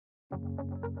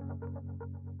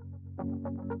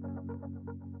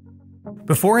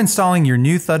Before installing your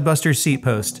new Thudbuster seat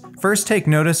post, first take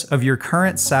notice of your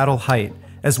current saddle height,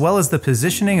 as well as the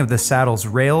positioning of the saddle's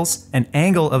rails and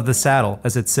angle of the saddle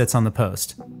as it sits on the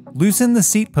post. Loosen the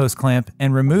seat post clamp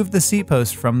and remove the seat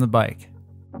post from the bike.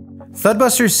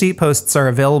 Thudbuster seat posts are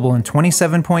available in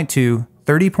 27.2,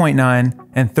 30.9,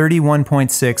 and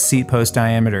 31.6 seat post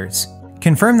diameters.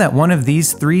 Confirm that one of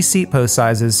these 3 seat post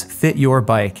sizes fit your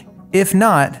bike. If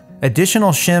not,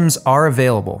 additional shims are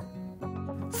available.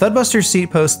 Thudbuster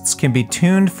seat posts can be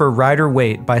tuned for rider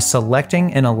weight by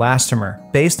selecting an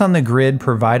elastomer based on the grid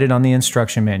provided on the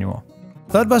instruction manual.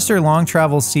 Thudbuster long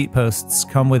travel seat posts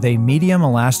come with a medium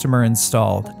elastomer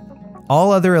installed.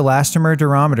 All other elastomer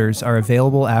durometers are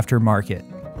available aftermarket.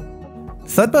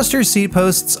 Thudbuster seat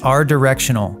posts are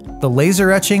directional. The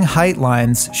laser etching height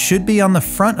lines should be on the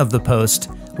front of the post,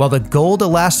 while the gold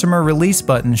elastomer release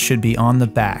button should be on the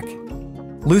back.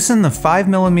 Loosen the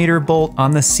 5mm bolt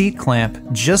on the seat clamp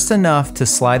just enough to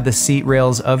slide the seat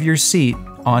rails of your seat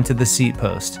onto the seat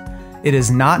post. It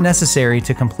is not necessary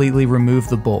to completely remove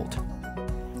the bolt.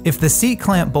 If the seat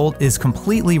clamp bolt is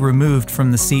completely removed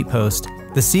from the seat post,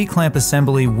 the seat clamp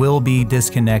assembly will be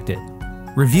disconnected.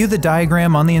 Review the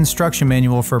diagram on the instruction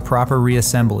manual for proper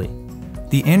reassembly.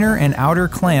 The inner and outer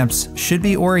clamps should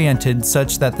be oriented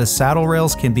such that the saddle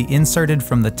rails can be inserted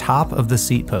from the top of the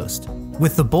seat post.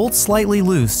 With the bolt slightly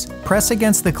loose, press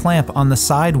against the clamp on the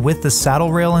side with the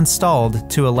saddle rail installed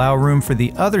to allow room for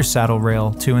the other saddle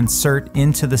rail to insert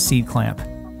into the seat clamp.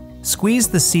 Squeeze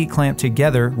the seat clamp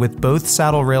together with both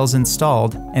saddle rails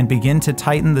installed and begin to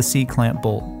tighten the seat clamp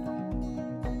bolt.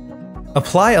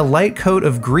 Apply a light coat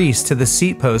of grease to the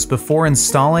seat post before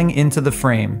installing into the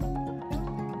frame.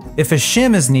 If a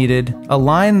shim is needed,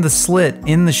 align the slit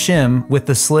in the shim with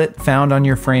the slit found on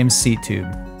your frame's seat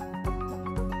tube.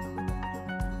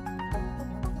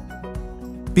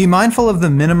 Be mindful of the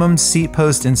minimum seat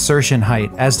post insertion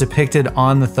height as depicted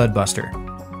on the Thudbuster.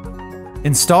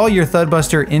 Install your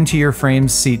Thudbuster into your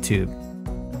frame's seat tube.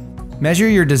 Measure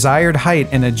your desired height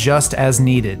and adjust as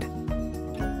needed.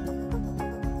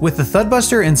 With the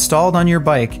Thudbuster installed on your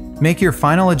bike, make your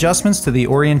final adjustments to the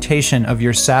orientation of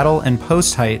your saddle and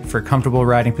post height for comfortable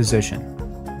riding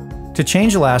position. To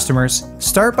change elastomers,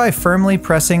 start by firmly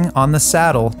pressing on the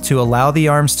saddle to allow the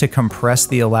arms to compress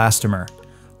the elastomer.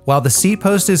 While the seat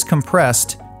post is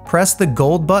compressed, press the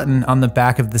gold button on the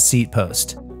back of the seat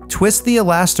post. Twist the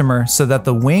elastomer so that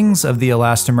the wings of the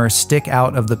elastomer stick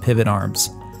out of the pivot arms.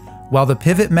 While the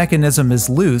pivot mechanism is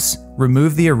loose,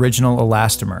 remove the original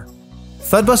elastomer.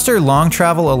 Thudbuster long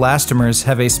travel elastomers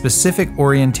have a specific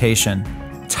orientation.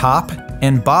 Top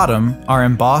and bottom are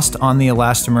embossed on the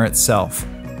elastomer itself.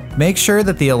 Make sure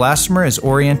that the elastomer is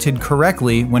oriented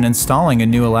correctly when installing a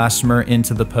new elastomer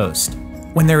into the post.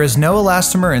 When there is no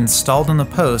elastomer installed on the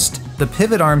post, the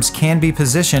pivot arms can be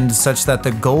positioned such that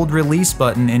the gold release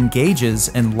button engages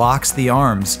and locks the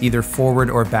arms either forward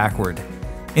or backward.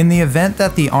 In the event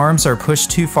that the arms are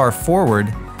pushed too far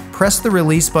forward, press the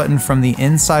release button from the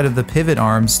inside of the pivot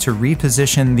arms to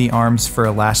reposition the arms for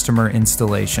elastomer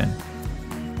installation.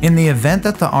 In the event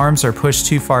that the arms are pushed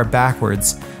too far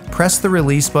backwards, press the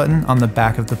release button on the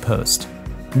back of the post.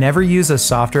 Never use a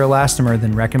softer elastomer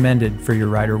than recommended for your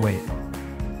rider weight.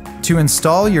 To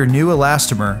install your new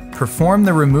elastomer, perform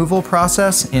the removal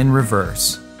process in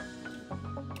reverse.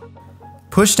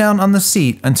 Push down on the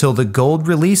seat until the gold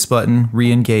release button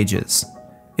re-engages.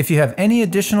 If you have any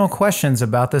additional questions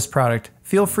about this product,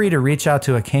 feel free to reach out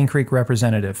to a Cane Creek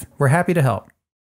representative. We're happy to help.